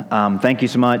Thank you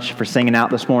so much for singing out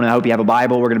this morning. I hope you have a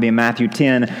Bible. We're going to be in Matthew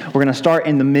 10. We're going to start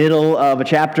in the middle of a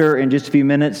chapter in just a few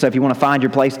minutes. So if you want to find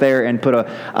your place there and put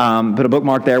a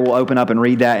bookmark there, we'll open up and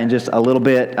read that in just a little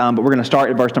bit. But we're going to start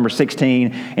at verse number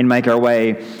 16 and make our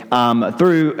way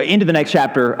through into the next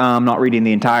chapter. Not reading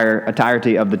the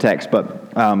entirety of the text,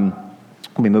 but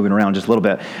we'll be moving around just a little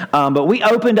bit. But we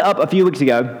opened up a few weeks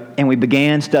ago, and we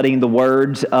began studying the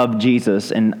words of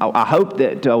Jesus. And I hope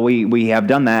that we have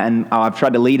done that, and I've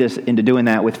tried to lead us into doing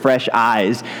that with fresh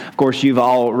eyes. Of course, you've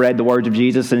all read the words of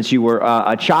Jesus since you were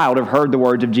a child, have heard the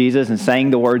words of Jesus and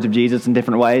sang the words of Jesus in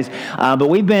different ways. But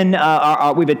we've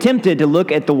attempted to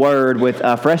look at the Word with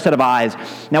a fresh set of eyes.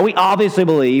 Now, we obviously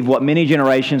believe what many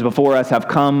generations before us have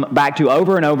come back to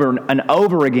over and over and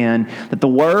over again, that the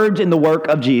words and the work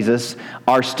of Jesus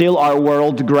are still our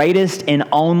world's greatest and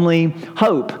only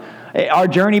hope. Our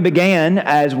journey began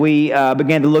as we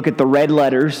began to look at the red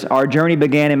letters. Our journey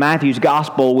began in Matthew's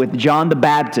gospel with John the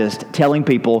Baptist telling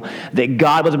people that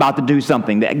God was about to do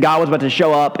something, that God was about to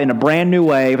show up in a brand new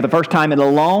way for the first time in a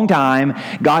long time.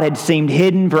 God had seemed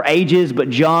hidden for ages, but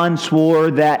John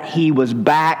swore that he was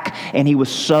back, and he was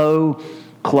so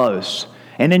close.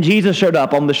 And then Jesus showed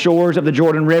up on the shores of the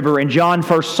Jordan River, and John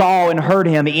first saw and heard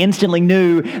him. He instantly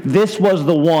knew this was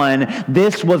the one.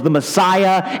 This was the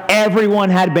Messiah everyone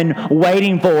had been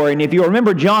waiting for. And if you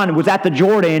remember, John was at the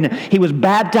Jordan. He was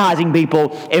baptizing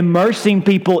people, immersing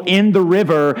people in the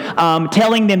river,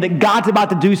 telling them that God's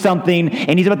about to do something,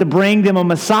 and he's about to bring them a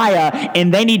Messiah,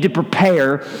 and they need to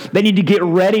prepare. They need to get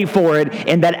ready for it.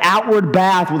 And that outward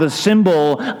bath was a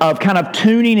symbol of kind of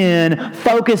tuning in,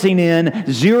 focusing in,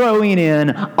 zeroing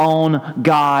in on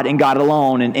God and God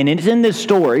alone. And it's in this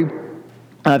story,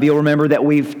 if you'll remember, that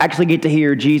we actually get to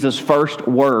hear Jesus' first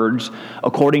words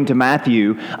according to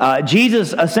Matthew.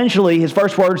 Jesus, essentially, his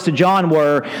first words to John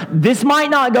were, "This might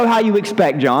not go how you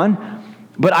expect, John,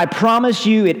 but I promise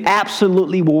you it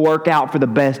absolutely will work out for the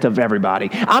best of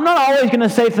everybody. I'm not always going to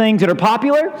say things that are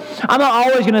popular. I'm not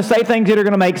always going to say things that are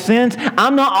going to make sense.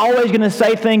 I'm not always going to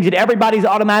say things that everybody's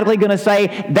automatically going to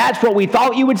say, that's what we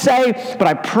thought you would say. But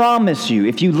I promise you,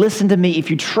 if you listen to me,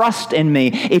 if you trust in me,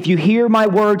 if you hear my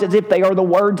words as if they are the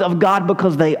words of God,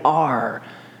 because they are,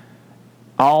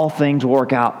 all things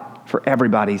work out for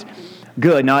everybody's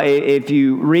good." Now, if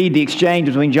you read the exchange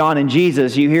between John and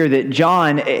Jesus, you hear that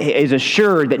John is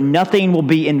assured that nothing will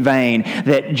be in vain,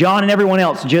 that John and everyone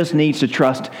else just needs to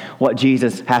trust what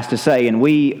Jesus has to say. And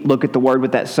we look at the Word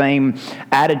with that same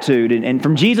attitude. And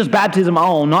from Jesus' baptism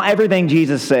on, not everything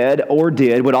Jesus said or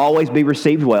did would always be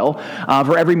received well.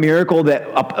 For every miracle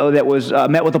that was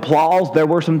met with applause, there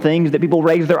were some things that people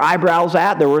raised their eyebrows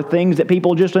at. There were things that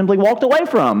people just simply walked away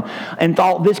from and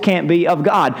thought, this can't be of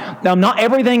God. Now, not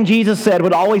everything Jesus said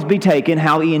would always be taken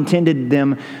how he intended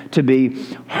them to be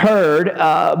heard.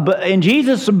 And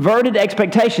Jesus subverted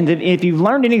expectations. If you've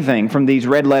learned anything from these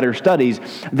red letter studies,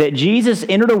 that Jesus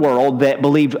entered a world that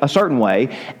believed a certain way,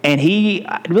 and he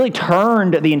really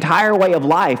turned the entire way of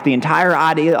life, the entire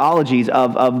ideologies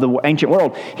of the ancient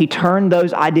world. He turned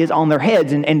those ideas on their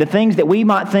heads. And the things that we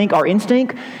might think are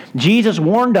instinct, Jesus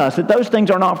warned us that those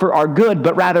things are not for our good,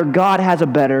 but rather God has a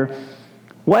better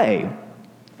way.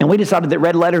 And we decided that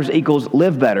red letters equals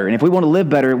live better. And if we want to live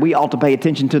better, we ought to pay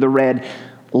attention to the red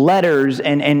letters.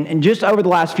 And just over the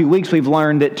last few weeks, we've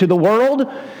learned that to a world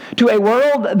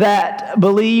that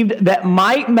believed that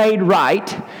might made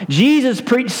right, Jesus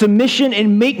preached submission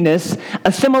and meekness,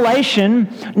 assimilation,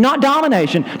 not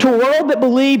domination. To a world that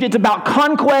believed it's about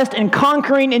conquest and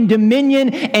conquering and dominion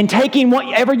and taking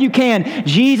whatever you can,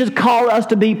 Jesus called us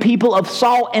to be people of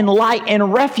salt and light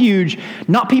and refuge,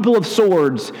 not people of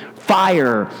swords,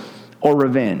 fire, or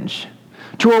revenge.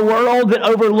 To a world that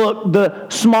overlooked the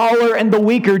smaller and the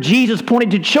weaker, Jesus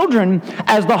pointed to children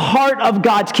as the heart of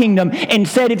God's kingdom and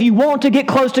said, if you want to get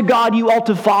close to God, you ought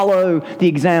to follow the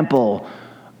example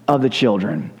of the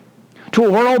children. To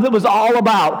a world that was all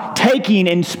about taking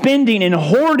and spending and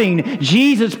hoarding,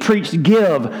 Jesus preached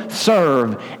give,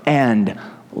 serve, and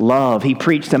love. He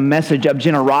preached a message of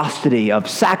generosity, of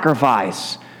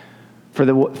sacrifice, for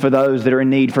those that are in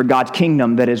need for God's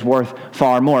kingdom that is worth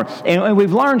far more. And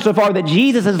we've learned so far that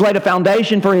Jesus has laid a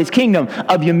foundation for his kingdom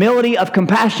of humility, of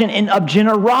compassion, and of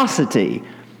generosity.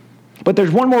 But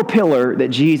there's one more pillar that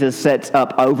Jesus sets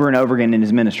up over and over again in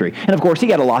his ministry. And of course, he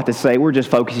got a lot to say. We're just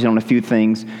focusing on a few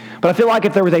things. But I feel like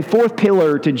if there was a fourth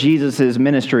pillar to Jesus'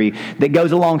 ministry that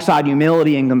goes alongside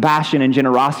humility and compassion and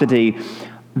generosity,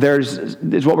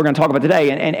 is what we're going to talk about today.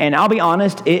 And I'll be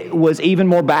honest, it was even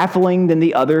more baffling than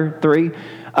the other three.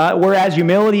 Whereas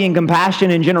humility and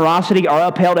compassion and generosity are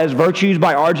upheld as virtues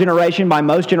by our generation, by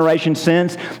most generations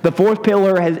since, the fourth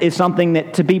pillar is something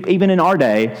that to be even in our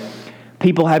day,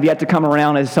 people have yet to come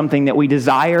around as something that we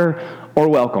desire or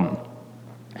welcome.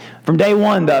 From day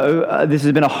one, though, this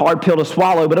has been a hard pill to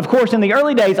swallow. But of course, in the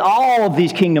early days, all of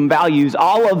these kingdom values,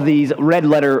 all of these red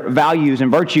letter values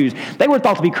and virtues, they were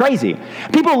thought to be crazy.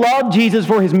 People loved Jesus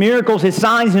for his miracles, his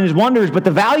signs, and his wonders, but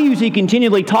the values he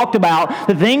continually talked about,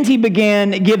 the things he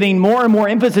began giving more and more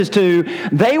emphasis to,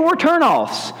 they were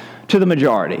turnoffs to the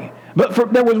majority.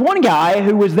 But there was one guy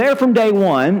who was there from day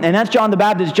one, and that's John the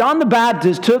Baptist. John the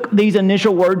Baptist took these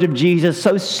initial words of Jesus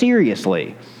so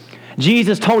seriously.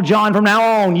 Jesus told John, from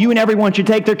now on, you and everyone should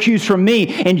take their cues from me.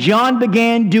 And John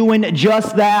began doing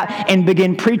just that and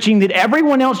began preaching that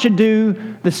everyone else should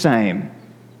do the same.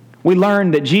 We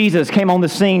learned that Jesus came on the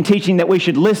scene teaching that we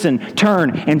should listen,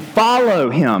 turn, and follow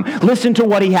him. Listen to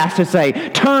what he has to say.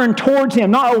 Turn towards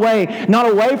him, not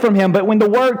away from him. But when the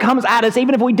word comes at us,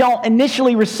 even if we don't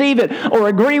initially receive it or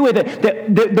agree with it,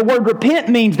 the word repent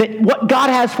means that what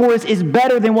God has for us is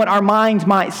better than what our minds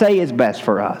might say is best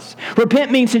for us.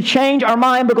 Repent means to change our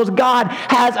mind because God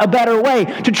has a better way.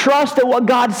 To trust that what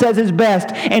God says is best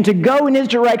and to go in his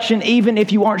direction even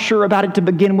if you aren't sure about it to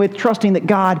begin with, trusting that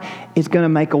God is going to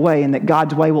make a way and that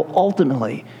God's way will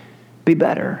ultimately be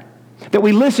better. That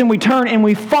we listen, we turn, and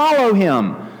we follow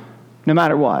him no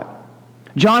matter what.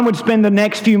 John would spend the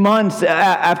next few months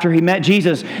after he met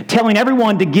Jesus telling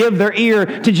everyone to give their ear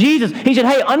to Jesus. He said,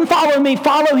 hey, unfollow me,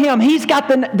 follow him. He's got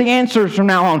the answers from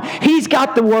now on. He's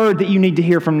got the word that you need to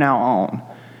hear from now on.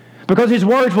 Because his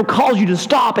words will cause you to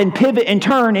stop and pivot and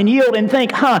turn and yield and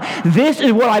think, this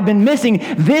is what I've been missing.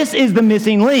 This is the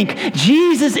missing link.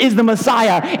 Jesus is the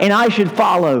Messiah, and I should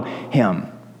follow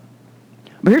him.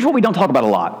 But here's what we don't talk about a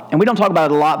lot. And we don't talk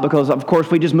about it a lot because, of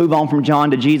course, we just move on from John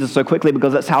to Jesus so quickly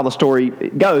because that's how the story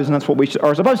goes, and that's what we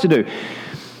are supposed to do.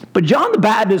 But John the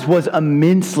Baptist was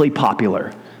immensely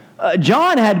popular.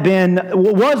 John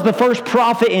was the first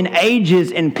prophet in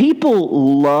ages, and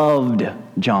people loved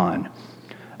John.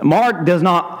 Mark does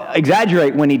not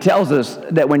exaggerate when he tells us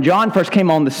that when John first came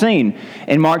on the scene,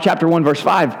 in Mark chapter 1, verse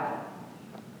 5,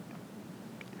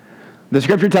 the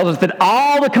scripture tells us that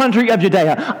all the country of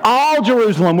Judea, all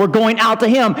Jerusalem, were going out to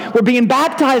him, were being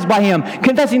baptized by him,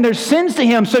 confessing their sins to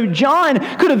him. So John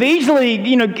could have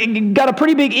easily, got a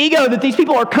pretty big ego that these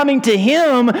people are coming to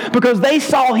him because they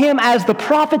saw him as the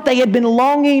prophet they had been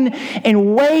longing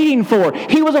and waiting for.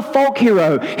 He was a folk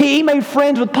hero. He made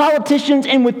friends with politicians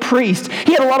and with priests.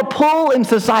 He had a lot of pull in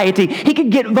society. He could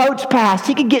get votes passed.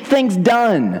 He could get things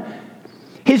done.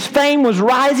 His fame was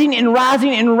rising and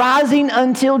rising and rising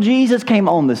until Jesus came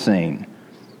on the scene.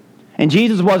 And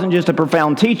Jesus wasn't just a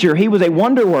profound teacher. He was a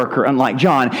wonder worker, unlike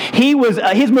John.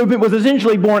 His movement was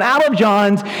essentially born out of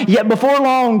John's, yet before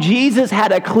long, Jesus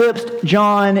had eclipsed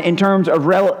John in terms of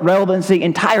relevancy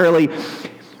entirely.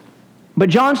 But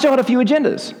John still had a few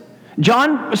agendas.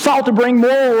 John sought to bring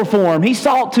moral reform. He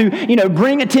sought to,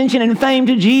 bring attention and fame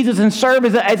to Jesus and serve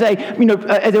as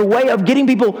a way of getting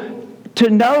people to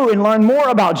know and learn more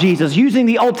about Jesus, using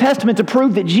the Old Testament to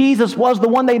prove that Jesus was the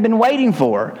one they'd been waiting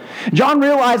for. John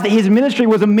realized that his ministry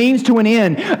was a means to an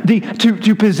end,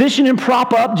 to position and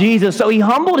prop up Jesus. So he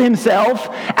humbled himself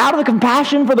out of the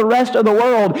compassion for the rest of the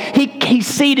world. He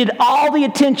ceded all the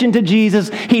attention to Jesus.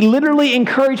 He literally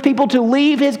encouraged people to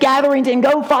leave his gatherings and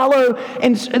go follow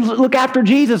and look after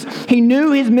Jesus. He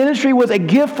knew his ministry was a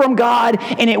gift from God,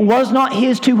 and it was not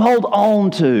his to hold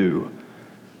on to.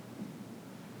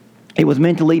 It was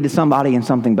meant to lead to somebody and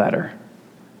something better.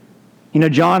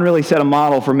 John really set a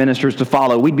model for ministers to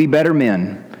follow. We'd be better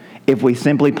men if we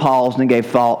simply paused and gave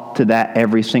thought to that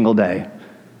every single day,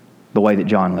 the way that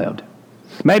John lived.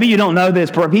 Maybe you don't know this,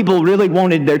 but people really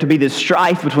wanted there to be this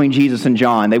strife between Jesus and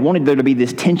John. They wanted there to be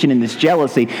this tension and this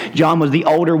jealousy. John was the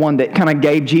older one that kind of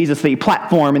gave Jesus the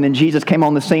platform, and then Jesus came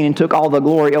on the scene and took all the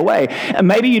glory away. And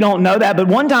maybe you don't know that, but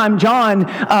one time John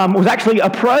was actually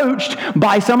approached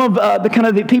by some of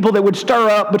the people that would stir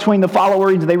up between the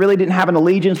followers. They really didn't have an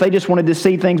allegiance. They just wanted to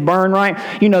see things burn, right?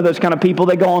 Those kind of people.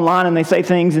 They go online and they say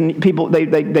things, and people they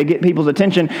get people's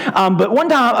attention. But one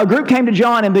time a group came to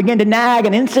John and began to nag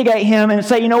and instigate him and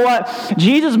say, you know what,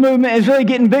 Jesus' movement is really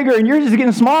getting bigger and yours is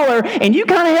getting smaller, and you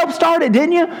kind of helped start it,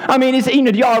 didn't you?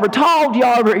 Do y'all ever talk? Do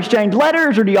y'all ever exchange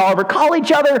letters, or do y'all ever call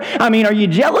each other? Are you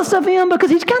jealous of him?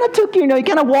 Because he's kind of took, he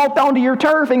kind of walked onto your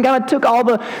turf and kind of took all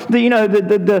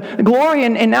the glory,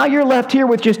 and now you're left here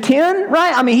with just 10,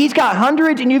 right? He's got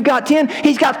hundreds and you've got 10.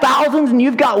 He's got thousands and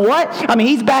you've got what?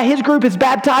 His group has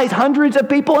baptized hundreds of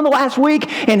people in the last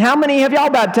week, and how many have y'all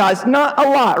baptized? Not a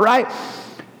lot, right?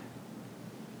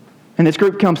 And this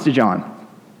group comes to John,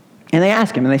 and they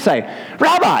ask him, and they say,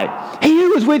 Rabbi, he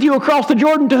who was with you across the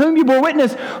Jordan, to whom you bore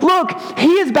witness, look,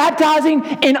 he is baptizing,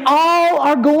 and all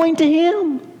are going to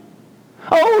him.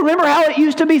 Oh, remember how it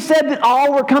used to be said that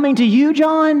all were coming to you,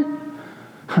 John?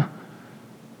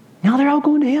 Now they're all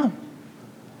going to him.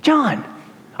 John,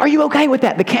 are you okay with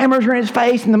that? The cameras are in his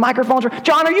face and the microphones are...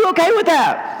 John, are you okay with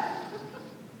that?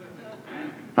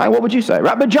 Right, what would you say?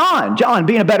 Right, but John,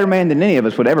 being a better man than any of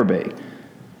us would ever be,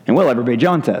 and will ever be,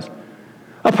 John says,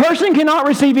 a person cannot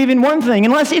receive even one thing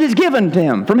unless it is given to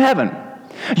him from heaven.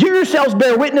 You yourselves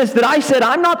bear witness that I said,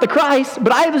 I'm not the Christ,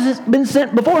 but I have been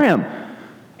sent before him.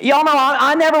 Y'all know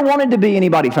I never wanted to be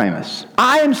anybody famous.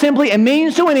 I am simply a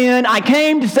means to an end. I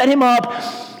came to set him up.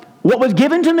 What was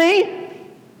given to me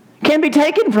can be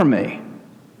taken from me.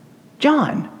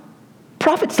 John,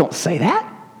 prophets don't say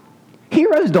that.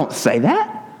 Heroes don't say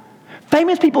that.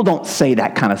 Famous people don't say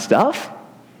that kind of stuff.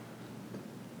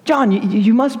 John,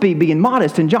 you must be being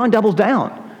modest, and John doubles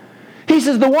down. He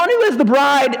says, the one who has the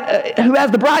bride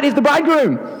is the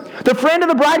bridegroom. The friend of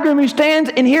the bridegroom who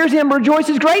stands and hears him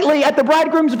rejoices greatly at the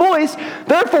bridegroom's voice.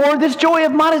 Therefore, this joy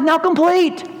of mine is now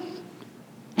complete.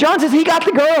 John says, he got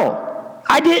the girl.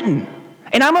 I didn't.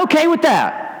 And I'm okay with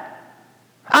that.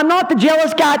 I'm not the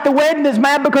jealous guy at the wedding that's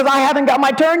mad because I haven't got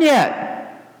my turn yet.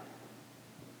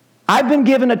 I've been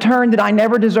given a turn that I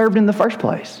never deserved in the first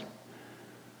place.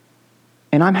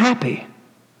 And I'm happy.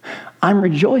 I'm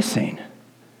rejoicing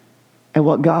at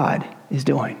what God is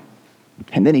doing.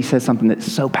 And then he says something that's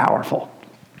so powerful.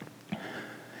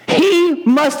 He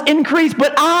must increase,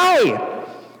 but I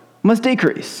must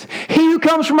decrease. He who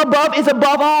comes from above is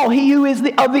above all. He who is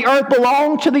of the earth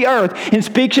belongs to the earth and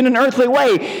speaks in an earthly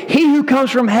way. He who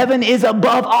comes from heaven is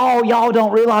above all. Y'all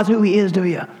don't realize who he is, do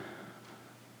you?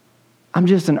 I'm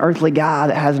just an earthly guy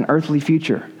that has an earthly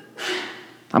future.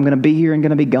 I'm going to be here and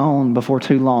going to be gone before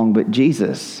too long. But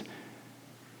Jesus,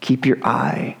 keep your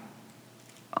eye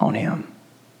on him.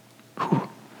 Whew.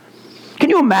 Can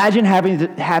you imagine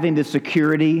having the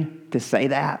security to say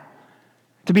that?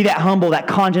 To be that humble, that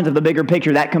conscious of the bigger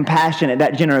picture, that compassionate,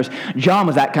 that generous. John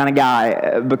was that kind of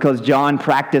guy because John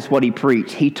practiced what he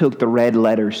preached. He took the red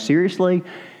letters seriously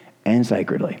and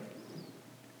sacredly.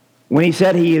 When he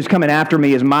said he is coming after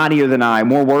me is mightier than I,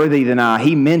 more worthy than I,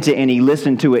 he meant it and he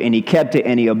listened to it and he kept it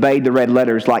and he obeyed the red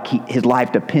letters like his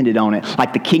life depended on it,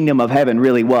 like the kingdom of heaven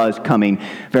really was coming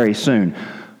very soon.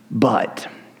 But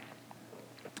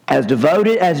as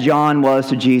devoted as John was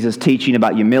to Jesus' teaching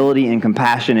about humility and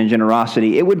compassion and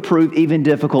generosity, it would prove even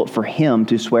difficult for him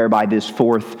to swear by this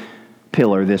fourth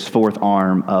pillar, this fourth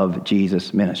arm of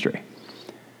Jesus' ministry.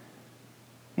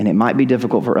 And it might be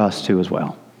difficult for us too as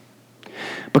well.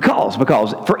 Because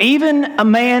for even a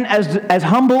man as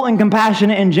humble and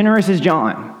compassionate and generous as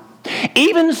John,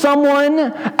 even someone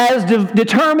as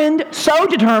determined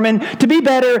to be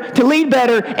better, to lead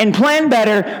better, and plan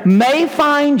better, may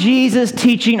find Jesus'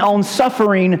 teaching on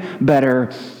suffering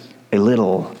better a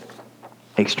little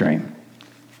extreme.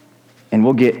 And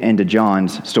we'll get into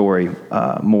John's story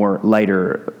more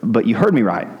later, but you heard me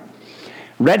right.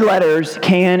 Red letters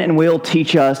can and will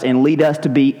teach us and lead us to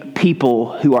be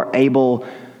people who are able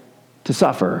to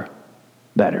suffer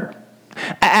better.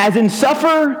 As in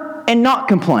suffer and not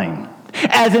complain.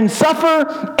 As in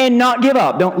suffer and not give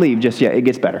up. Don't leave just yet, it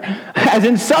gets better. As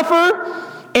in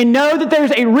suffer and know that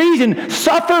there's a reason.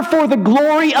 Suffer for the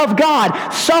glory of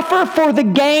God. Suffer for the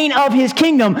gain of his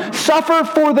kingdom. Suffer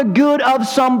for the good of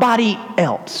somebody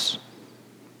else.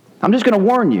 I'm just going to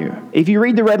warn you, if you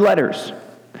read the red letters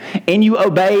and you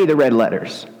obey the red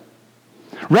letters,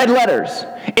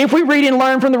 if we read and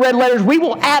learn from the red letters, we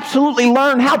will absolutely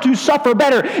learn how to suffer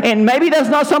better. And maybe that's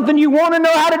not something you want to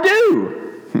know how to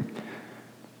do.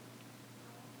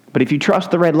 But if you trust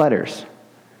the red letters,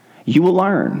 you will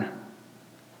learn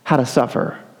how to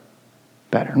suffer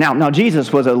better. Now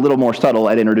Jesus was a little more subtle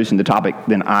at introducing the topic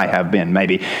than I have been,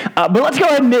 maybe. But let's go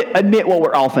ahead and admit what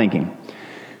we're all thinking.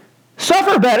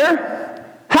 Suffer better?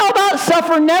 How about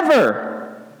suffer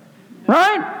never?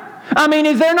 Right? I mean,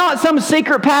 is there not some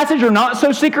secret passage or not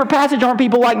so secret passage? Aren't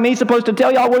people like me supposed to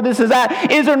tell y'all where this is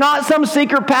at? Is there not some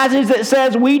secret passage that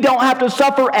says we don't have to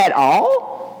suffer at all?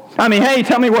 I mean, hey,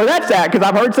 tell me where that's at, because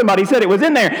I've heard somebody said it was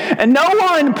in there. And no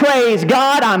one prays,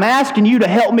 God, I'm asking you to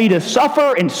help me to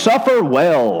suffer and suffer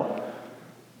well.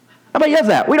 Nobody does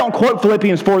that. We don't quote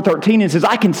Philippians 4:13 and says,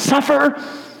 I can suffer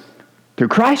through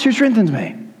Christ who strengthens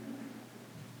me.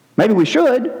 Maybe we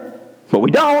should, but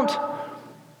we don't.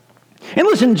 And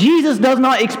listen, Jesus does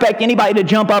not expect anybody to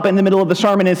jump up in the middle of the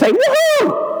sermon and say,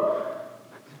 woohoo!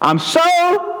 I'm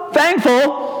so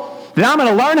thankful that I'm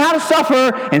going to learn how to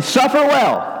suffer and suffer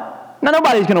well. Now,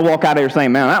 nobody's going to walk out of here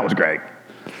saying, man, that was great.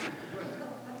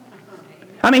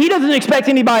 I mean, he doesn't expect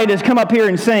anybody to come up here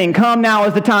and sing, come now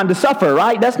is the time to suffer,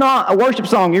 right? That's not a worship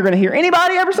song you're going to hear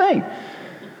anybody ever sing.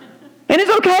 And it's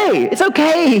okay. It's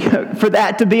okay for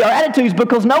that to be our attitudes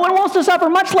because no one wants to suffer,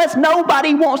 much less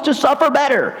nobody wants to suffer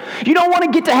better. You don't want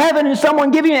to get to heaven and someone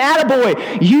give you an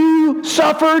attaboy. You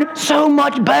suffered so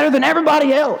much better than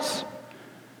everybody else.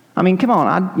 I mean, come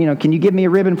on. Can you give me a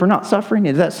ribbon for not suffering?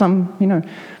 Is that some,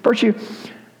 virtue?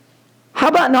 How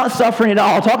about not suffering at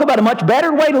all? Talk about a much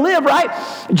better way to live, right?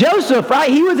 Joseph, right?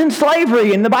 He was in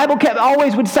slavery, and the Bible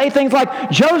always would say things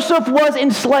like, Joseph was in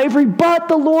slavery, but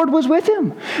the Lord was with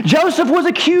him. Joseph was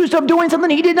accused of doing something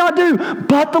he did not do,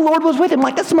 but the Lord was with him.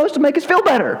 Like, that's supposed to make us feel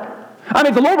better. I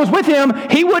mean, if the Lord was with him,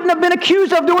 he wouldn't have been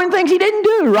accused of doing things he didn't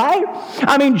do, right?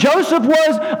 I mean, Joseph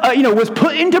was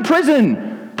put into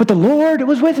prison, but the Lord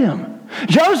was with him.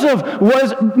 Joseph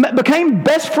became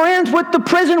best friends with the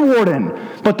prison warden,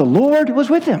 but the Lord was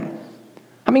with him.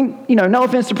 I mean, no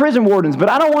offense to prison wardens, but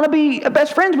I don't want to be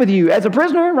best friends with you as a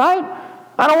prisoner, right?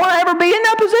 I don't want to ever be in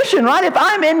that position, right? If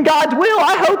I'm in God's will,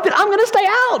 I hope that I'm going to stay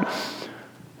out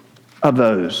of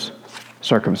those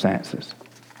circumstances.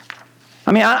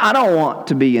 I mean, I don't want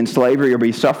to be in slavery or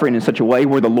be suffering in such a way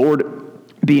where the Lord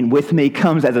being with me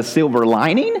comes as a silver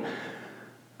lining.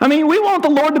 I mean, we want the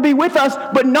Lord to be with us,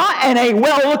 but not in a,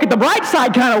 look at the bright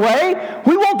side kind of way.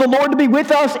 We want the Lord to be with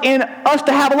us in us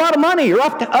to have a lot of money, or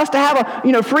us to have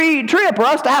a free trip, or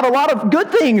us to have a lot of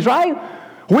good things, right?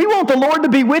 We want the Lord to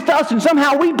be with us, and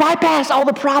somehow we bypass all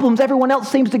the problems everyone else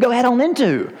seems to go head on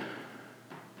into.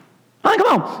 I mean,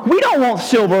 come on. We don't want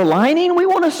silver lining. We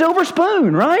want a silver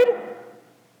spoon, right?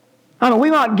 I mean, we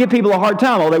might give people a hard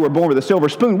time, they were born with a silver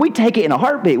spoon. We'd take it in a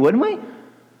heartbeat, wouldn't we?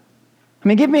 I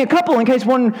mean, give me a couple in case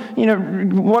one,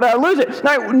 what I lose it.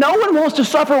 No one wants to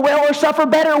suffer well or suffer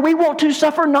better. We want to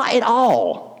suffer not at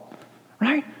all,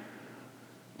 right?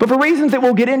 But for reasons that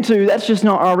we'll get into, that's just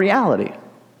not our reality.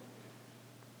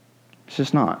 It's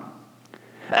just not.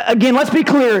 Again, let's be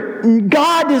clear.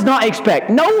 God does not expect,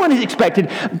 no one is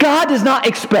expected, God does not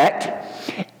expect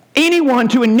anyone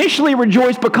to initially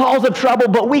rejoice because of trouble,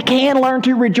 but we can learn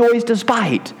to rejoice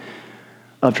despite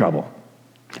of trouble.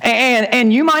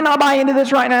 And you might not buy into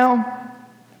this right now,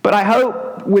 but I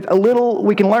hope with a little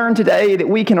we can learn today that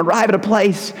we can arrive at a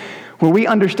place where we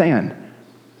understand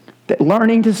that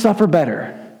learning to suffer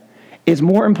better is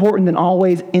more important than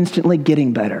always instantly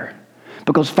getting better,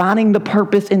 because finding the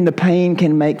purpose in the pain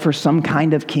can make for some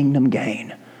kind of kingdom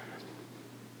gain.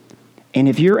 And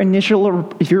if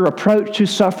your approach to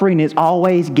suffering is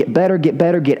always get better,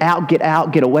 get out,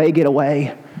 get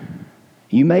away,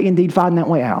 you may indeed find that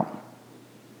way out.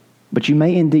 But you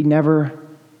may indeed never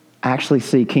actually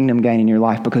see kingdom gain in your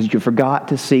life because you forgot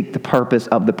to seek the purpose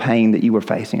of the pain that you were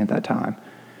facing at that time.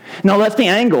 No, that's the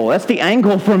angle. That's the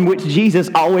angle from which Jesus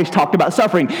always talked about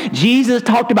suffering. Jesus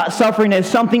talked about suffering as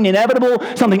something inevitable,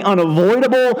 something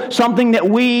unavoidable, something that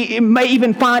we may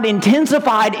even find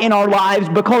intensified in our lives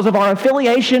because of our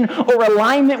affiliation or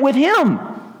alignment with Him.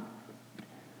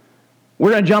 We're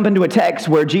going to jump into a text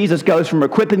where Jesus goes from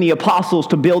equipping the apostles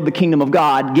to build the kingdom of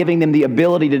God, giving them the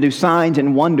ability to do signs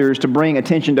and wonders to bring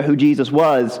attention to who Jesus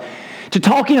was, to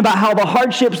talking about how the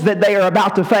hardships that they are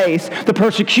about to face, the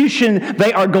persecution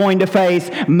they are going to face,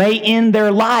 may end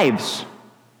their lives.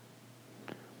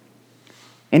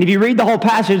 And if you read the whole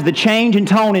passage, the change in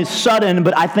tone is sudden,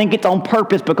 but I think it's on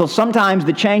purpose because sometimes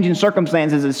the change in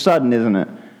circumstances is sudden, isn't it?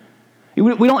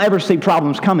 We don't ever see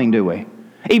problems coming, do we?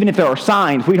 Even if there are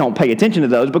signs, we don't pay attention to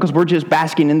those because we're just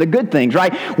basking in the good things,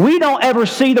 right? We don't ever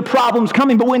see the problems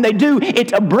coming, but when they do,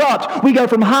 it's abrupt. We go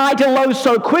from high to low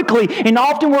so quickly, and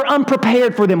often we're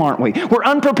unprepared for them, aren't we? We're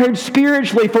unprepared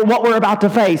spiritually for what we're about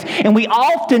to face, and we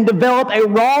often develop a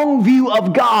wrong view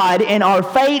of God, and our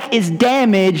faith is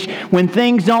damaged when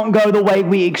things don't go the way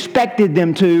we expected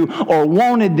them to, or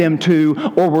wanted them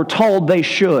to, or were told they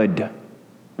should,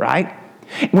 right?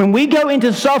 When we go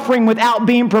into suffering without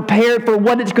being prepared for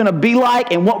what it's going to be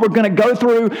like and what we're going to go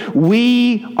through,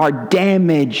 we are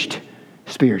damaged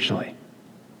spiritually.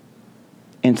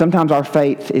 And sometimes our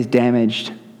faith is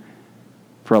damaged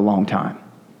for a long time.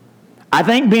 I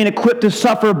think being equipped to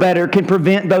suffer better can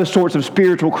prevent those sorts of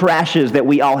spiritual crashes that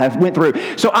we all have went through.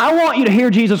 So I want you to hear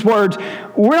Jesus' words.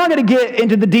 We're not going to get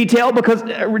into the detail to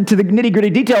the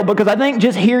nitty-gritty detail, because I think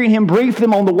just hearing him brief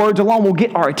them on the words alone will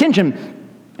get our attention.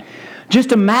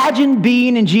 Just imagine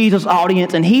being in Jesus'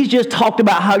 audience, and he's just talked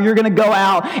about how you're going to go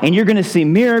out and you're going to see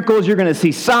miracles, you're going to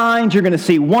see signs, you're going to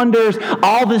see wonders.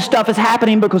 All this stuff is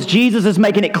happening because Jesus is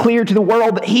making it clear to the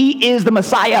world that he is the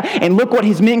Messiah, and look what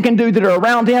his men can do that are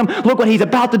around him. Look what he's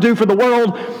about to do for the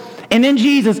world. And then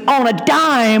Jesus, on a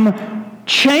dime,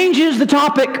 changes the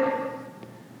topic.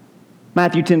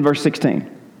 Matthew 10, verse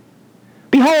 16.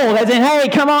 Behold, as in, hey,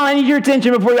 come on, I need your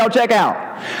attention before y'all check out.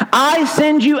 I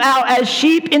send you out as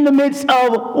sheep in the midst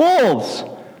of wolves.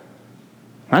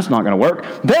 That's not going to work.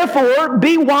 Therefore,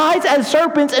 be wise as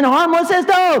serpents and harmless as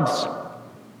doves.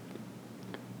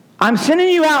 I'm sending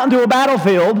you out into a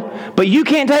battlefield, but you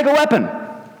can't take a weapon.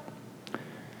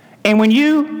 And when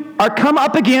you are come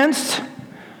up against,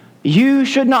 you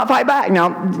should not fight back.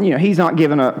 Now, he's not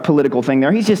giving a political thing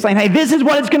there. He's just saying, hey, this is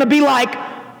what it's going to be like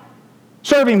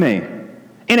serving me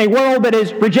in a world that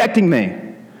is rejecting me.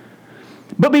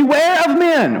 But beware of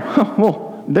men.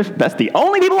 Well, that's the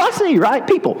only people I see, right?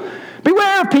 People.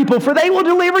 Beware of people, for they will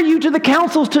deliver you to the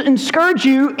councils to scourge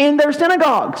you in their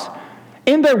synagogues,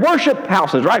 in their worship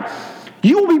houses, right?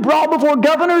 You will be brought before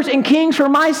governors and kings for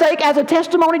my sake as a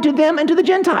testimony to them and to the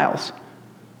Gentiles.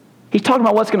 He's talking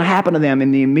about what's going to happen to them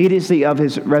in the immediacy of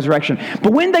his resurrection.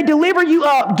 But when they deliver you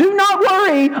up, do not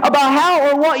worry about how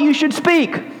or what you should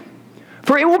speak,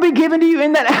 for it will be given to you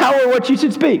in that hour what you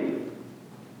should speak.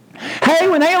 Hey,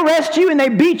 when they arrest you and they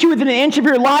beat you within an inch of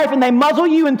your life and they muzzle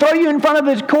you and throw you in front of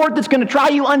this court that's going to try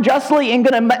you unjustly and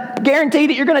going to guarantee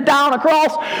that you're going to die on a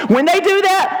cross, when they do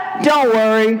that, don't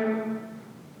worry.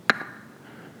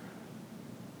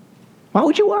 Why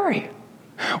would you worry?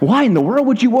 Why in the world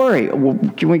would you worry? Well,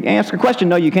 can we ask a question?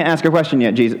 No, you can't ask a question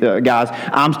yet, guys.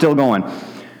 I'm still going.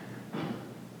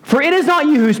 For it is not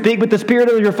you who speak, but the Spirit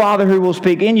of your Father who will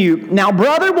speak in you. Now,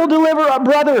 brother will deliver a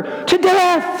brother to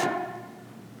death.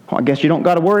 Well, I guess you don't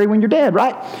got to worry when you're dead,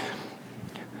 right?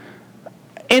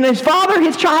 And his father,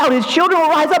 his child, his children will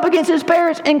rise up against his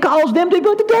parents and cause them to be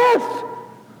put to death.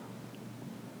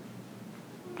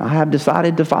 I have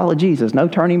decided to follow Jesus. No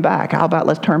turning back. How about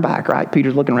let's turn back, right?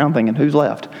 Peter's looking around thinking, who's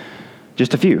left?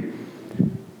 Just a few.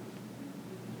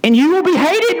 And you will be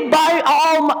hated by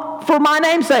all for my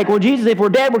name's sake. Well, Jesus, if we're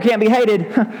dead, we can't be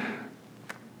hated.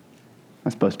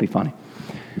 That's supposed to be funny.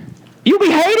 You'll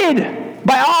be hated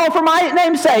by all for my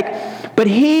name's sake. But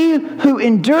he who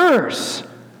endures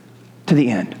to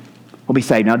the end will be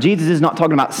saved. Now, Jesus is not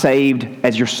talking about saved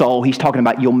as your soul. He's talking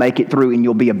about you'll make it through and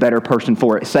you'll be a better person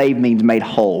for it. Saved means made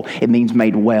whole. It means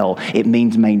made well. It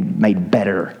means made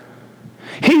better.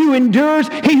 He who endures,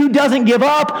 he who doesn't give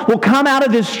up, will come out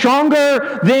of this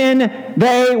stronger than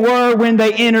they were when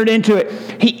they entered into it.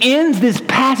 He ends this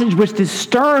passage with this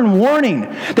stern warning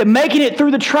that making it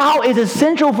through the trial is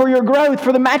essential for your growth,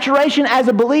 for the maturation as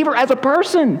a believer, as a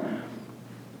person.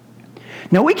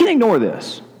 Now, we can ignore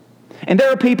this. And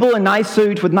there are people in nice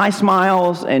suits with nice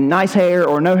smiles and nice hair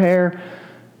or no hair,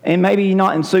 and maybe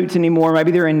not in suits anymore.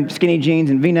 Maybe they're in skinny jeans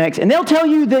and V-necks, and they'll tell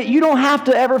you that you don't have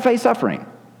to ever face suffering.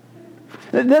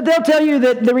 They'll tell you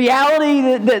that the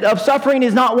reality of suffering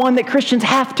is not one that Christians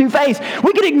have to face.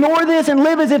 We can ignore this and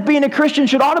live as if being a Christian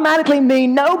should automatically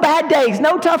mean no bad days,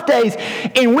 no tough days.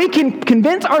 And we can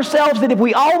convince ourselves that if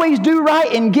we always do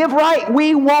right and give right,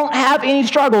 we won't have any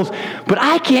struggles. But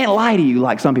I can't lie to you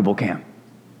like some people can.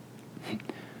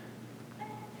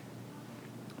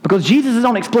 Because Jesus is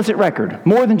on explicit record,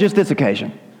 more than just this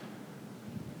occasion.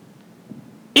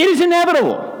 It is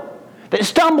inevitable that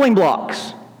stumbling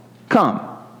blocks come.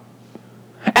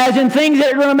 As in things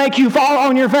that are going to make you fall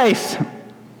on your face.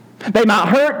 They might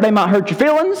hurt your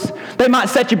feelings, they might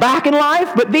set you back in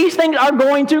life, but these things are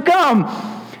going to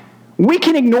come. We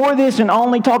can ignore this and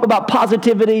only talk about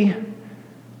positivity,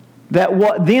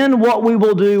 what we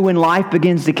will do when life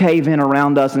begins to cave in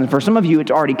around us. And for some of you,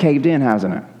 it's already caved in,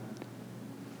 hasn't it?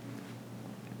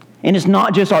 And it's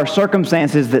not just our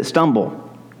circumstances that stumble.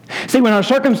 See, when our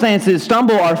circumstances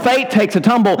stumble, our faith takes a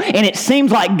tumble, and it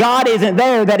seems like God isn't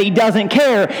there, that he doesn't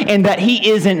care, and that he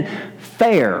isn't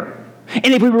fair. And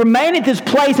if we remain at this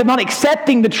place of not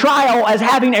accepting the trial as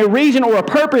having a reason or a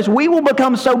purpose, we will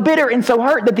become so bitter and so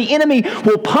hurt that the enemy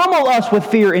will pummel us with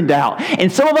fear and doubt.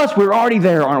 And some of us, we're already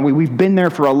there, aren't we? We've been there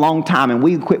for a long time, and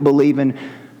we quit believing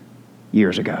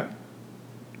years ago.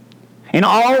 And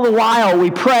all the while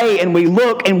we pray and we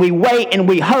look and we wait and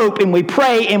we hope and we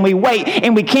pray and we wait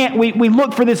and we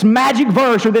look for this magic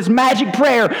verse or this magic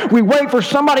prayer. We wait for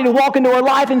somebody to walk into our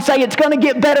life and say it's going to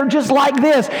get better just like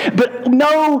this. But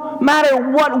no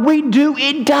matter what we do,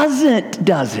 it doesn't,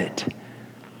 does it?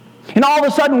 And all of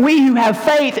a sudden we who have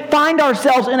faith find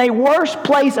ourselves in a worse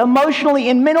place emotionally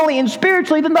and mentally and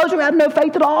spiritually than those who have no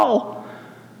faith at all.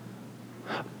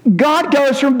 God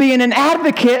goes from being an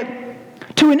advocate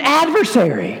to an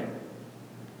adversary.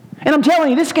 And I'm telling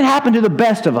you, this can happen to the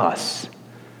best of us.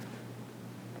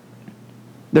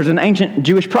 There's an ancient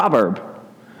Jewish proverb,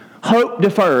 hope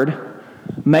deferred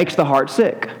makes the heart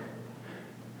sick.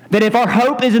 That if our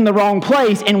hope is in the wrong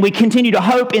place and we continue to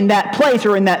hope in that place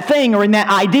or in that thing or in that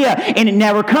idea and it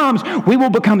never comes, we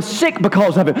will become sick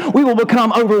because of it. We will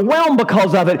become overwhelmed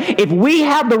because of it. If we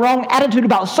have the wrong attitude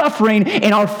about suffering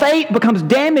and our faith becomes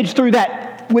damaged through that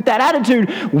with that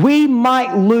attitude, we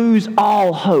might lose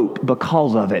all hope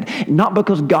because of it. Not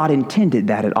because God intended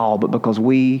that at all, but because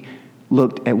we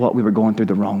looked at what we were going through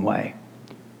the wrong way.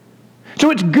 So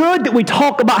it's good that we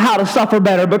talk about how to suffer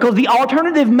better, because the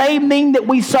alternative may mean that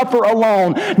we suffer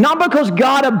alone. Not because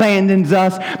God abandons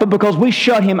us, but because we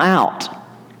shut him out.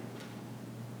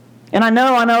 And I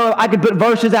know I could put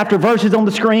verses after verses on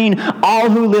the screen. All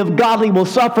who live godly will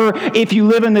suffer. If you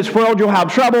live in this world, you'll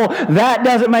have trouble. That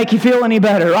doesn't make you feel any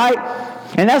better, right?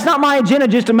 And that's not my agenda,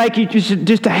 just to make you,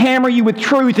 just to hammer you with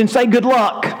truth and say good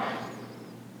luck.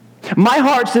 My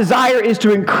heart's desire is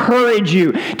to encourage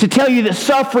you, to tell you that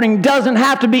suffering doesn't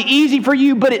have to be easy for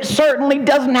you, but it certainly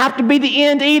doesn't have to be the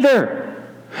end either.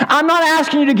 I'm not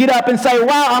asking you to get up and say,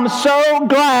 wow, I'm so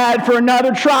glad for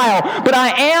another trial. But I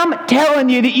am telling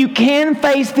you that you can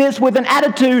face this with an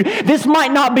attitude. This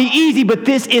might not be easy, but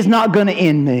this is not going to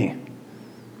end me.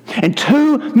 And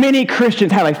too many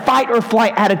Christians have a fight or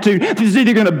flight attitude. This is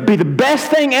either going to be the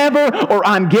best thing ever, or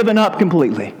I'm giving up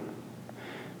completely.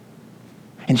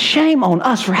 And shame on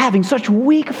us for having such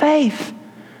weak faith.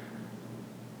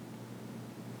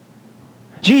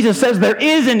 Jesus says there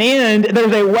is an end.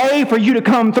 There's a way for you to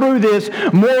come through this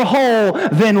more whole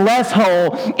than less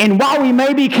whole. And while we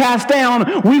may be cast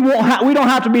down, we don't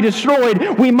have to be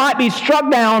destroyed. We might be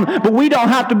struck down, but we don't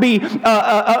have to be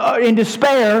in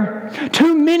despair.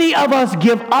 Too many of us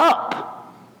give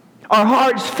up. Our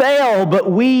hearts fail, but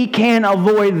we can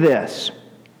avoid this.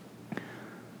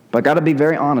 But I got to be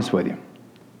very honest with you.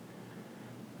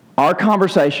 Our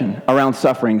conversation around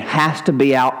suffering has to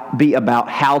be about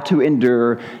how to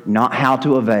endure, not how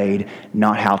to evade,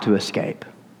 not how to escape.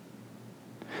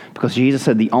 Because Jesus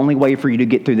said the only way for you to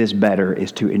get through this better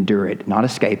is to endure it, not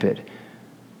escape it,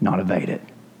 not evade it.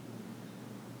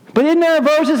 But isn't there a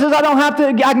verse that says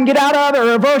I can get out of it,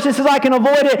 or a verse that says I can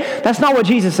avoid it? That's not what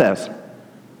Jesus says.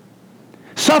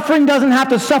 Suffering doesn't have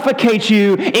to suffocate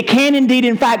you. It can indeed,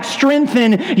 in fact,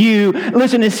 strengthen you.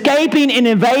 Listen, escaping and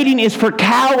evading is for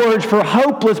cowards, for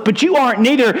hopeless, but you aren't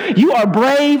neither. You are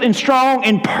brave and strong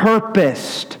and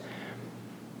purposed.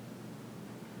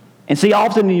 And see,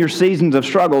 often in your seasons of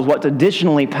struggles, what's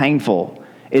additionally painful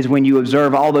is when you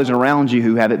observe all those around you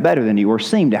who have it better than you or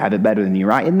seem to have it better than you,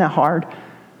 right? Isn't that hard?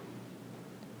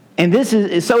 And this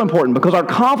is so important because our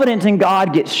confidence in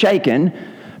God gets shaken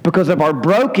because of our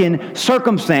broken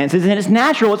circumstances, and it's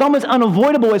natural, it's almost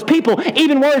unavoidable as people.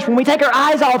 Even worse, when we take our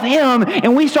eyes off him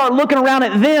and we start looking around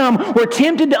at them, we're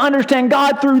tempted to understand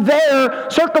God through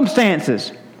their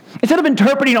circumstances. Instead of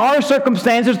interpreting our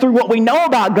circumstances through what we know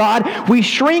about God, we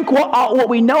shrink what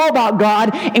we know about God,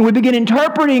 and we begin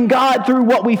interpreting God through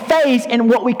what we face and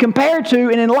what we compare to,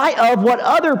 and in light of what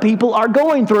other people are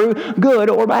going through, good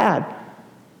or bad.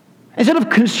 Instead of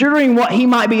considering what he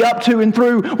might be up to and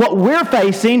through what we're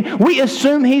facing, we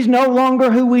assume he's no longer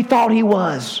who we thought he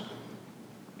was.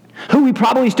 Who we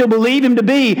probably still believe him to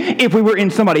be if we were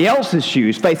in somebody else's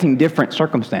shoes facing different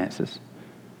circumstances.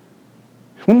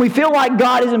 When we feel like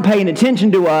God isn't paying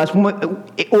attention to us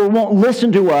or won't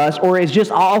listen to us or is just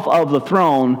off of the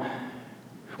throne,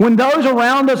 when those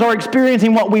around us are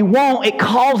experiencing what we want, it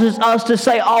causes us to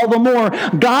say all the more,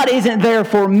 God isn't there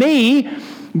for me.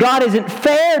 God isn't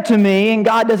fair to me, and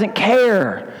God doesn't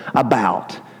care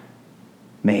about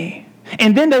me.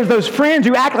 And then there's those friends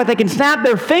who act like they can snap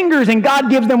their fingers and God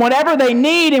gives them whatever they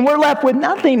need and we're left with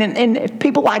nothing. And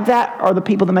people like that are the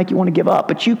people that make you want to give up.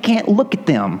 But you can't look at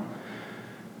them,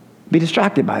 be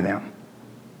distracted by them.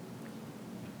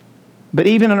 But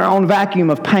even in our own vacuum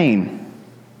of pain,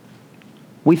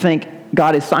 we think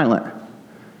God is silent.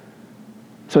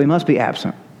 So he must be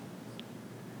absent.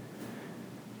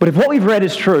 But if what we've read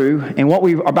is true, and what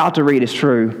we're about to read is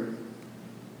true,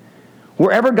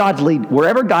 wherever God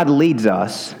leads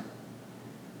us,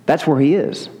 that's where he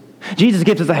is. Jesus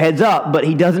gives us a heads up, but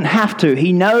he doesn't have to.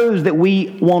 He knows that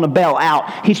we want to bail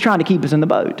out. He's trying to keep us in the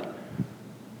boat.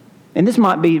 And this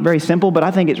might be very simple, but I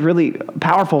think it's really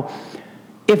powerful.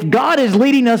 If God is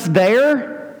leading us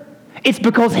there, it's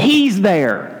because he's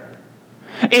there.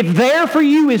 If there for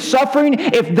you is suffering,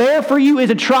 if there for you is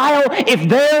a trial, if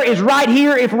there is right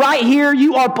here, if right here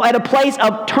you are at a place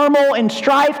of turmoil and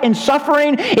strife and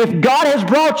suffering, if God has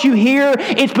brought you here,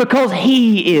 it's because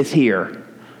he is here.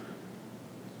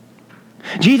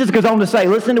 Jesus goes on to say,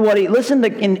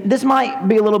 and this might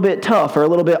be a little bit tough or a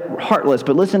little bit heartless,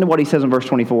 but listen to what he says in verse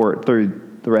 24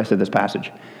 through the rest of this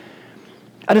passage.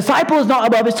 A disciple is not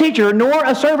above his teacher, nor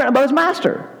a servant above his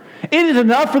master. It is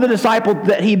enough for the disciple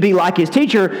that he be like his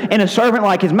teacher and a servant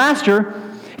like his master.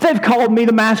 If they've called me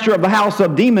the master of the house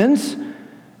of demons,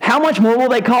 how much more will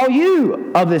they call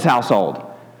you of this household?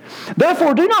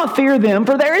 Therefore, do not fear them,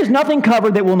 for there is nothing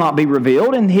covered that will not be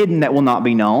revealed, and hidden that will not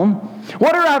be known.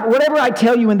 Whatever I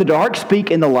tell you in the dark,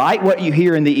 speak in the light. What you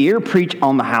hear in the ear, preach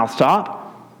on the housetop.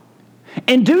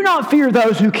 And do not fear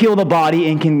those who kill the body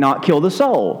and cannot kill the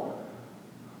soul.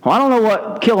 Well, I don't know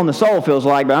what killing the soul feels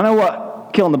like, but I know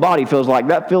what killing the body feels like.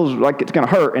 That feels like it's going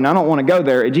to hurt, and I don't want to go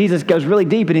there. And Jesus goes really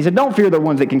deep, and he said, don't fear the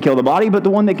ones that can kill the body, but the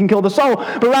one that can kill the soul.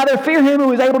 But rather fear him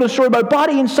who is able to destroy both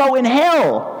body and soul in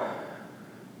hell.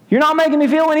 You're not making me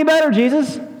feel any better,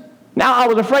 Jesus. Now I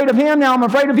was afraid of him, now I'm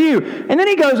afraid of you. And then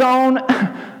he goes on,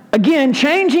 again,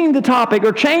 changing the topic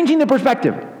or changing the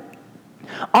perspective.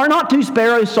 Are not 2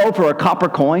 sparrows sold for a copper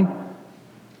coin?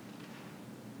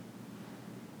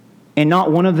 And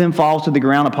not one of them falls to the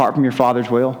ground apart from your Father's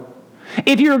will?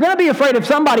 If you're going to be afraid of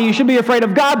somebody, you should be afraid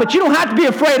of God, but you don't have to be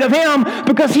afraid of him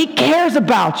because he cares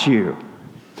about you.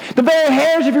 The very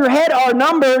hairs of your head are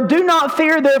numbered. Do not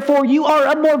fear, therefore, you are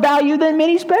of more value than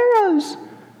many sparrows.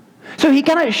 So he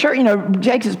kind of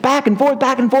takes us back and forth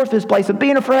to this place of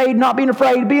being afraid, not being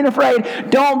afraid, being afraid.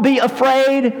 Don't be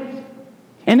afraid.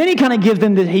 And then he kind of gives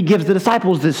the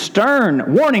disciples this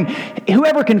stern warning.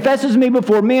 Whoever confesses me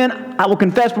before men, I will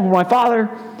confess before my Father.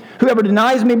 Whoever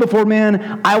denies me before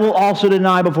men, I will also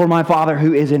deny before my Father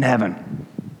who is in heaven.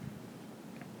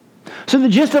 So the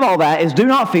gist of all that is do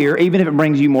not fear, even if it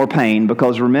brings you more pain,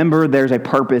 because remember, there's a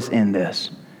purpose in this.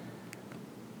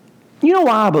 You know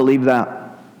why I believe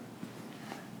that?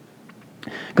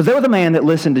 Because there was a man that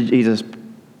listened to Jesus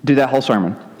do that whole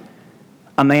sermon.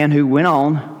 A man who went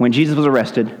on, when Jesus was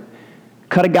arrested,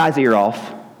 cut a guy's ear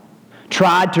off,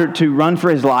 tried to run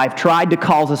for his life, tried to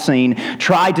cause a scene,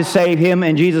 tried to save him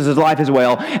and Jesus' life as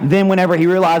well. Then whenever he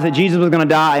realized that Jesus was going to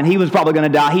die, and he was probably going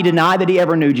to die, he denied that he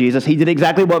ever knew Jesus. He did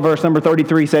exactly what verse number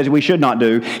 33 says we should not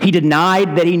do. He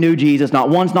denied that he knew Jesus, not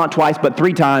once, not twice, but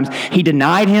 3 times. He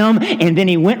denied him, and then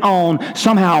he went on,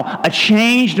 somehow a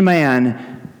changed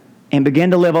man, and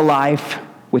began to live a life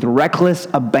with reckless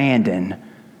abandon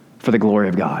for the glory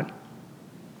of God.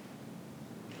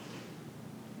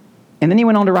 And then he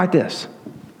went on to write this.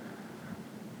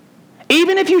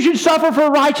 Even if you should suffer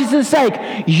for righteousness' sake,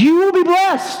 you will be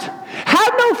blessed.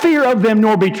 Have no fear of them,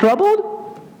 nor be troubled.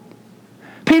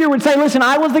 Peter would say, listen,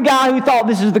 I was the guy who thought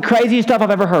this is the craziest stuff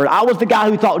I've ever heard. I was the guy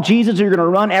who thought, Jesus, you're going to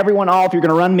run everyone off. You're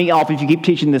going to run me off if you keep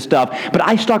teaching this stuff. But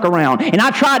I stuck around, and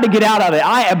I tried to get out of it.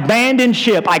 I abandoned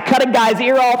ship. I cut a guy's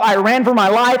ear off. I ran for my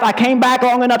life. I came back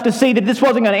long enough to see that this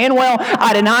wasn't going to end well.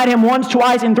 I denied him once,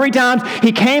 twice, and 3 times.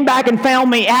 He came back and found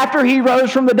me after he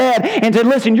rose from the dead and said,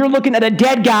 listen, you're looking at a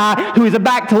dead guy who is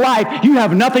back to life. You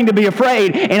have nothing to be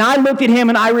afraid. And I looked at him,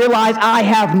 and I realized I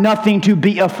have nothing to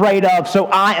be afraid of. So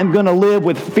I am going to live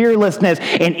with fearlessness.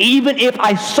 And even if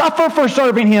I suffer for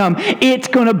serving him, it's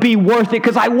going to be worth it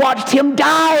because I watched him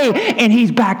die and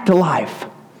he's back to life.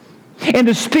 And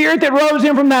the Spirit that rose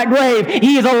him from that grave,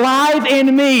 he is alive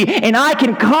in me. And I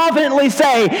can confidently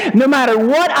say, no matter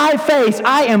what I face,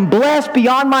 I am blessed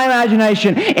beyond my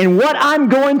imagination. And what I'm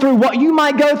going through, what you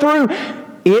might go through,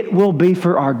 it will be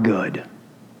for our good.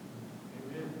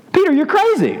 Peter, you're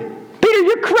crazy. Peter,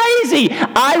 you're crazy.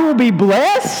 I will be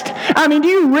blessed? I mean, do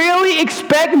you really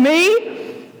expect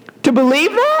me to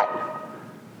believe that?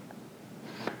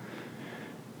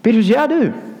 Peter says, yeah, I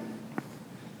do.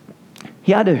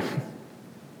 Yeah, I do.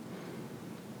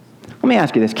 Let me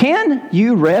ask you this. Can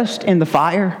you rest in the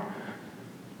fire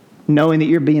knowing that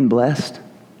you're being blessed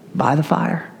by the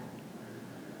fire?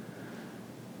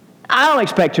 I don't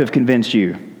expect to have convinced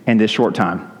you in this short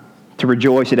time to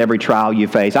rejoice at every trial you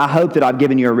face. I hope that I've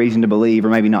given you a reason to believe or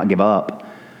maybe not give up.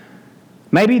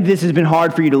 Maybe this has been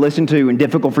hard for you to listen to and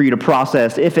difficult for you to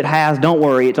process. If it has, don't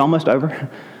worry, it's almost over.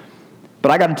 But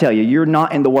I got to tell you, you're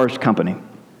not in the worst company.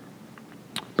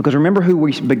 Because remember who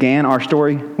we began our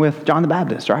story with? John the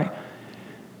Baptist, right?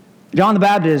 John the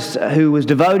Baptist, who was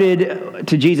devoted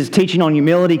to Jesus' teaching on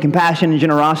humility, compassion, and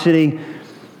generosity.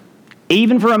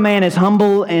 Even for a man as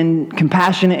humble and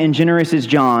compassionate and generous as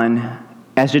John,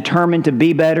 as determined to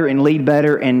be better and lead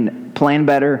better and plan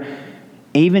better,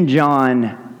 even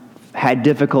John had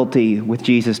difficulty with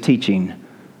Jesus' teaching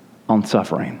on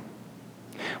suffering.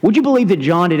 Would you believe that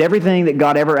John did everything that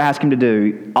God ever asked him to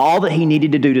do, all that he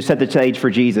needed to do to set the stage for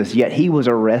Jesus, yet he was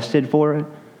arrested for it?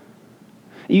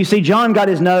 You see, John got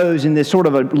his nose in this sort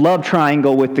of a love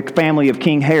triangle with the family of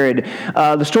King Herod.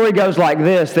 The story goes like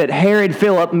this, that Herod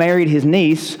Philip married his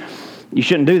niece. You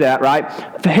shouldn't do that, right?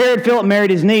 Herod Philip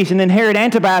married his niece, and then Herod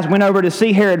Antipas went over to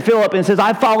see Herod Philip and says,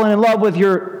 I've fallen in love with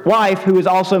your wife, who is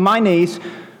also my niece,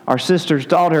 our sister's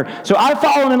daughter. So I've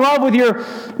fallen in love with your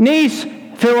niece,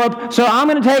 Philip, so I'm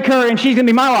going to take her and she's going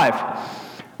to be my wife.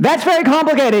 That's very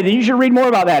complicated, and you should read more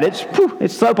about that.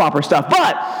 It's soap opera stuff.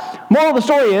 But moral of the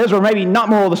story is, or maybe not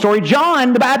moral of the story,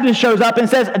 John the Baptist shows up and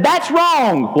says, that's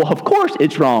wrong. Well, of course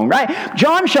it's wrong, right?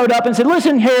 John showed up and said,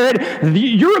 listen, Herod,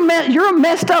 you're a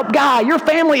messed up guy. Your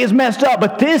family is messed up,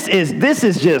 but this is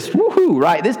just, woohoo,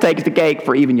 right? This takes the cake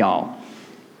for even y'all.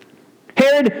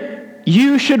 Herod,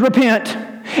 you should repent.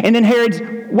 And then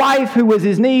Herod's wife, who was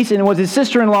his niece and was his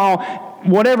sister-in-law,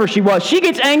 whatever she was, she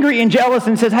gets angry and jealous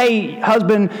and says, hey,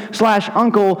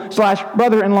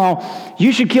 husband/uncle/brother-in-law,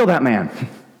 you should kill that man.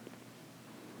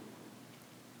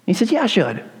 He says, yeah, I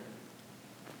should.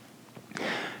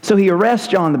 So he arrests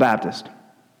John the Baptist.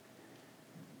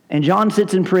 And John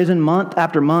sits in prison month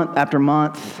after month after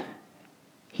month.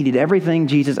 He did everything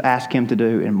Jesus asked him to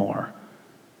do and more.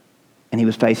 And he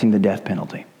was facing the death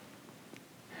penalty.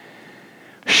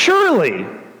 Surely,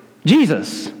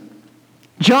 Jesus,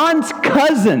 John's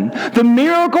cousin, the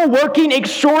miracle-working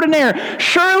extraordinaire,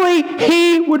 surely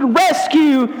he would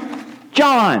rescue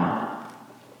John.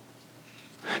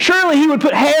 Surely he would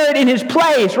put Herod in his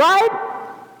place, right?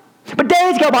 But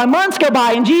days go by, months go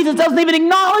by, and Jesus doesn't even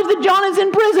acknowledge that John is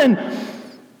in prison.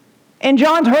 And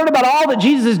John's heard about all that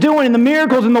Jesus is doing and the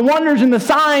miracles and the wonders and the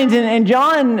signs, and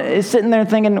John is sitting there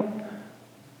thinking,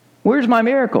 where's my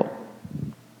miracle,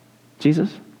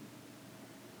 Jesus?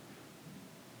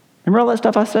 Remember all that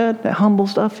stuff I said? That humble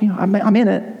stuff? I'm in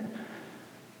it.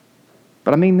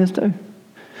 But I mean this too.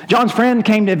 John's friend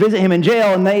came to visit him in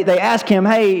jail, and they asked him,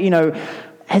 hey,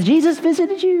 has Jesus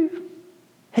visited you?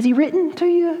 Has he written to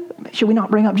you? Should we not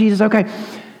bring up Jesus? Okay.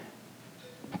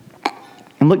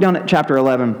 And look down at chapter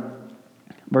 11,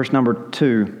 verse number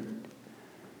 2.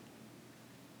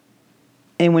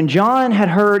 And when John had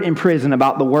heard in prison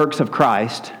about the works of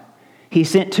Christ, he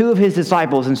sent 2 of his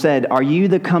disciples and said, are you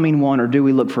the coming one, or do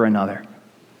we look for another?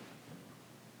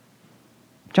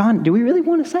 John, do we really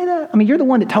want to say that? I mean, you're the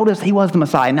one that told us he was the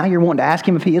Messiah. Now you're wanting to ask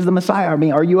him if he is the Messiah. I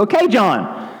mean, are you okay,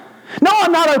 John? No,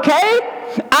 I'm not okay.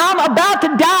 I'm about to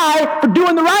die for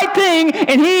doing the right thing,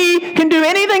 and he can do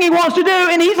anything he wants to do,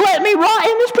 and he's let me rot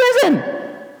in this prison.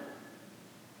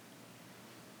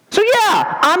 So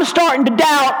yeah, I'm starting to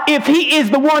doubt if he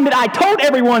is the one that I told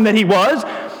everyone that he was.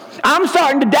 I'm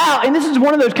starting to doubt, and this is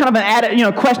one of those kind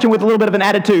of question with a little bit of an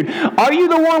attitude. Are you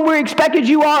the one we expected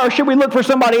you are, or should we look for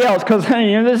somebody else? Because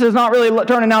this is not really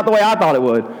turning out the way I thought it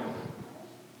would.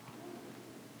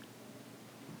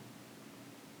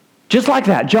 Just like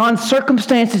that, John's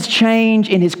circumstances change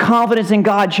and his confidence in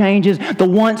God changes. The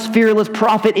once fearless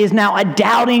prophet is now a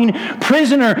doubting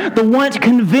prisoner. The once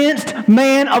convinced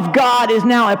man of God is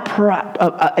now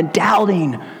a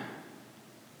doubting,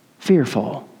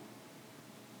 fearful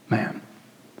man.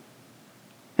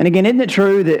 And again, isn't it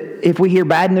true that if we hear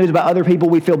bad news about other people,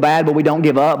 we feel bad, but we don't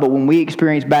give up? But when we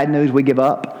experience bad news, we give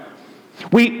up.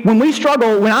 When we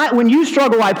struggle, when you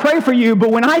struggle, I pray for you, but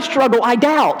when I struggle, I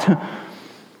doubt.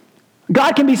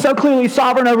 God can be so clearly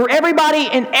sovereign over everybody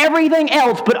and everything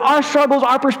else, but our struggles,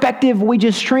 our perspective, we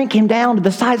just shrink him down to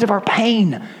the size of our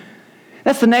pain.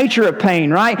 That's the nature of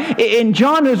pain, right? And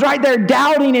John is right there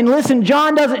doubting, and listen,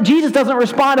 Jesus doesn't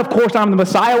respond, of course I'm the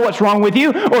Messiah, what's wrong with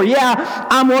you? Or yeah,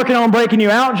 I'm working on breaking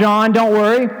you out, John, don't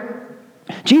worry.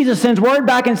 Jesus sends word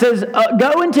back and says,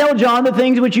 go and tell John the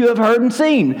things which you have heard and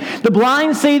seen. The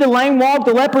blind see, the lame walk,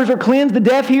 the lepers are cleansed, the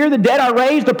deaf hear, the dead are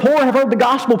raised, the poor have heard the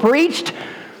gospel preached.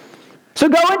 So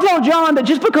go and tell John that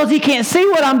just because he can't see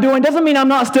what I'm doing doesn't mean I'm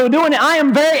not still doing it. I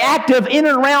am very active in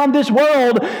and around this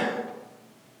world.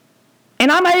 And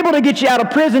I'm able to get you out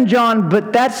of prison, John,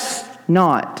 but that's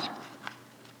not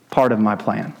part of my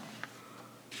plan.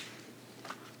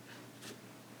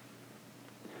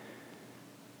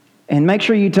 And make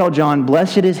sure you tell John,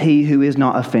 blessed is he who is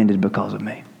not offended because of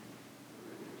me.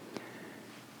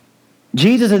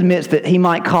 Jesus admits that he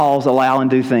might cause, allow, and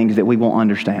do things that we won't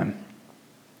understand.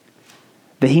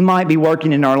 That he might be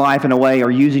working in our life in a way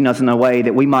or using us in a way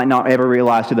that we might not ever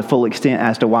realize to the full extent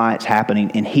as to why it's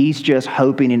happening. And he's just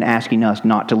hoping and asking us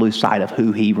not to lose sight of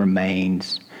who he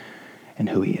remains and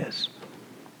who he is.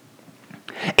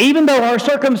 Even though our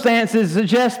circumstances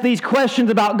suggest these questions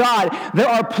about God, there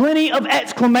are plenty of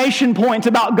exclamation points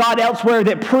about God elsewhere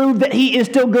that prove that he is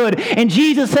still good. And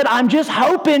Jesus said, I'm just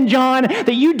hoping, John,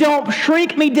 that you don't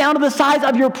shrink me down to the size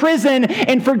of your prison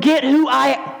and forget who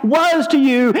I was to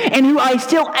you and who I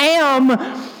still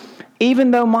am, even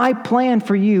though my plan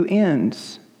for you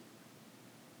ends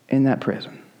in that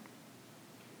prison.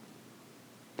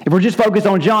 If we're just focused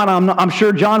on John, I'm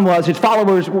sure John was. His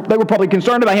followers, they were probably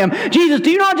concerned about him. Jesus,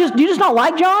 do you just not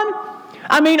like John?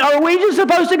 I mean, are we just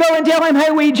supposed to go and tell him,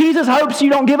 hey, Jesus hopes you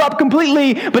don't give up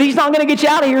completely, but he's not going to get you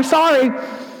out of here, sorry.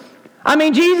 I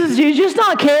mean, Jesus, you just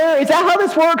not care? Is that how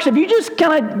this works? Have you just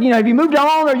kind of, have you moved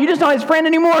on, or are you just not his friend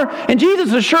anymore? And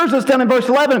Jesus assures us down in verse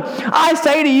 11, I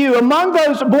say to you, among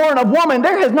those born of woman,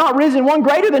 there has not risen one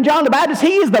greater than John the Baptist.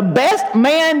 He is the best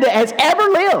man that has ever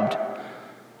lived.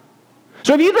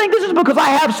 So if you think this is because I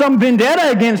have some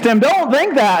vendetta against him, don't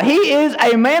think that. He is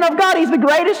a man of God. He's the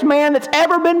greatest man that's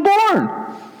ever been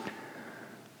born.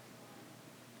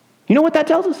 You know what that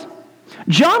tells us?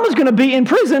 John was going to be in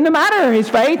prison no matter his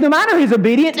faith, no matter his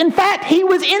obedience. In fact, he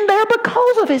was in there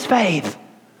because of his faith.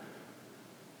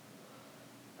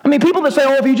 I mean, people that say,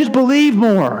 if you just believe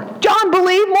more. John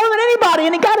believed more than anybody,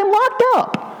 and it got him locked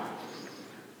up.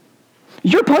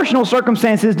 Your personal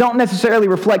circumstances don't necessarily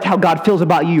reflect how God feels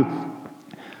about you.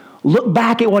 Look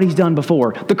back at what he's done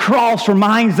before. The cross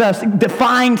reminds us,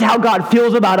 defines how God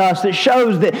feels about us. It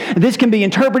shows that this can be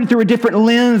interpreted through a different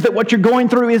lens, that what you're going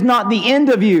through is not the end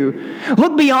of you.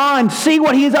 Look beyond. See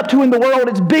what he is up to in the world.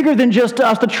 It's bigger than just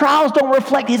us. The trials don't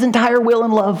reflect his entire will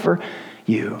and love for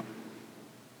you.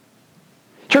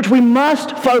 Church, we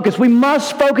must focus. We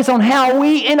must focus on how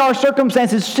we, in our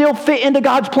circumstances, still fit into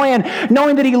God's plan,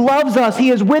 knowing that he loves us,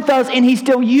 he is with us, and he's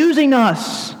still using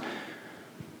us.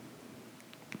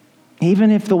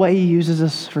 Even if the way he uses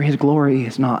us for his glory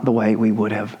is not the way we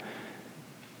would have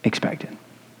expected.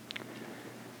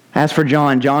 As for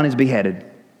John, John is beheaded.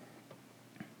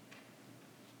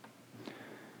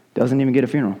 Doesn't even get a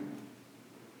funeral.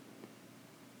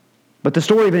 But the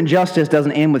story of injustice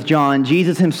doesn't end with John.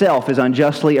 Jesus himself is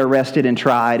unjustly arrested and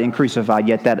tried and crucified,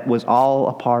 yet that was all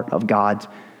a part of God's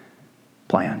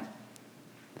plan.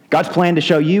 God's plan to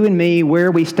show you and me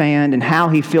where we stand and how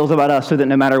he feels about us, so that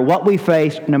no matter what we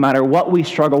face, no matter what we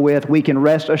struggle with, we can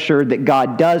rest assured that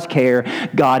God does care.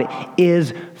 God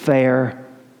is fair.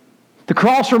 The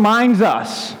cross reminds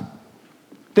us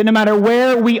that no matter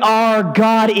where we are,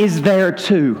 God is there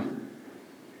too.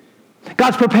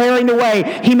 God's preparing the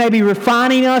way. He may be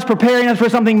refining us, preparing us for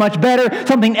something much better,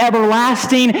 something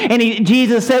everlasting. And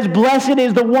Jesus says, blessed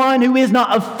is the one who is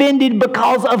not offended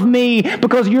because of me,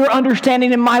 because your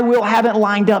understanding and my will haven't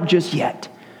lined up just yet.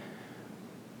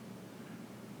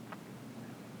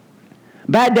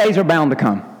 Bad days are bound to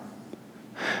come.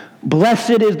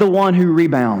 Blessed is the one who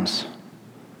rebounds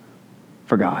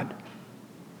for God.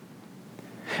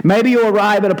 Maybe you'll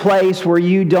arrive at a place where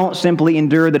you don't simply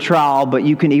endure the trial, but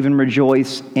you can even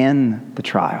rejoice in the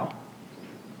trial.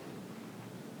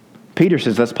 Peter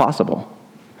says that's possible.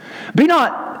 Be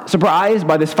not surprised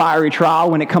by this fiery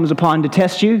trial when it comes upon to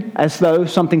test you, as though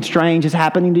something strange is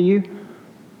happening to you.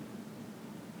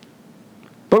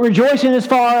 But rejoice in as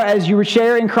far as you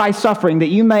share in Christ's suffering, that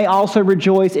you may also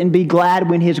rejoice and be glad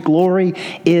when his glory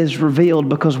is revealed,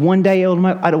 because one day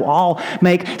it'll all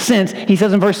make sense. He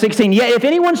says in verse 16, yet if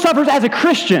anyone suffers as a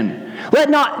Christian, let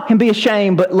not him be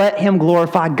ashamed, but let him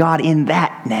glorify God in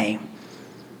that name.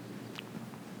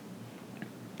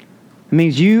 It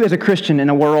means you as a Christian in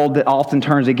a world that often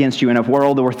turns against you, in a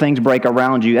world where things break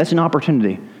around you, that's an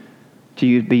opportunity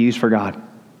to be used for God.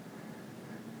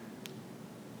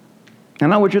 I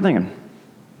know what you're thinking.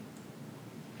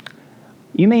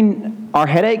 You mean our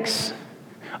headaches,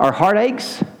 our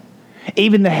heartaches,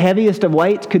 even the heaviest of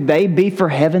weights, could they be for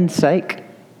heaven's sake?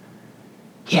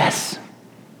 Yes,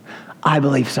 I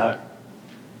believe so.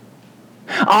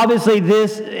 Obviously,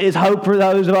 this is hope for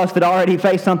those of us that already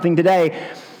face something today.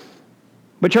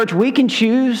 But church, we can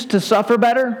choose to suffer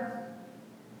better,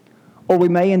 or we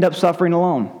may end up suffering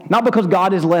alone. Not because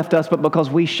God has left us, but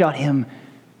because we shut him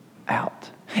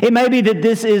out. It may be that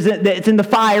it's in the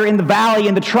fire, in the valley,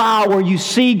 in the trial, where you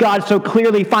see God so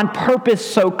clearly, find purpose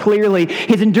so clearly.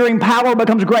 His enduring power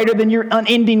becomes greater than your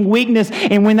unending weakness.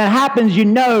 And when that happens, you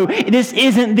know this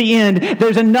isn't the end.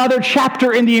 There's another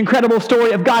chapter in the incredible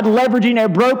story of God leveraging a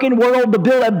broken world to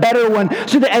build a better one,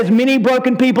 so that as many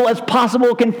broken people as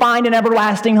possible can find an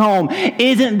everlasting home.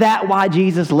 Isn't that why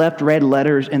Jesus left red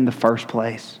letters in the first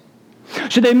place?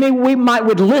 So that we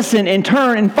would listen and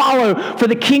turn and follow, for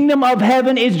the kingdom of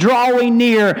heaven is drawing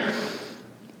near.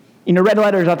 You know, red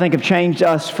letters, I think, have changed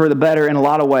us for the better in a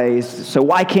lot of ways. So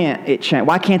why can't it change?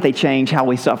 Why can't they change how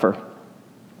we suffer?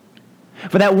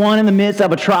 For that one in the midst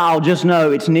of a trial, just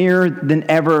know it's nearer than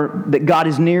ever, that God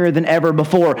is nearer than ever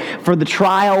before. For the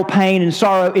trial, pain, and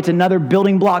sorrow, it's another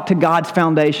building block to God's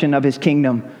foundation of his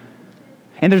kingdom.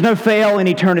 And there's no fail in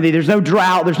eternity. There's no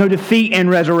drought. There's no defeat in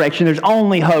resurrection. There's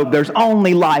only hope. There's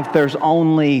only life. There's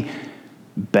only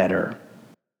better.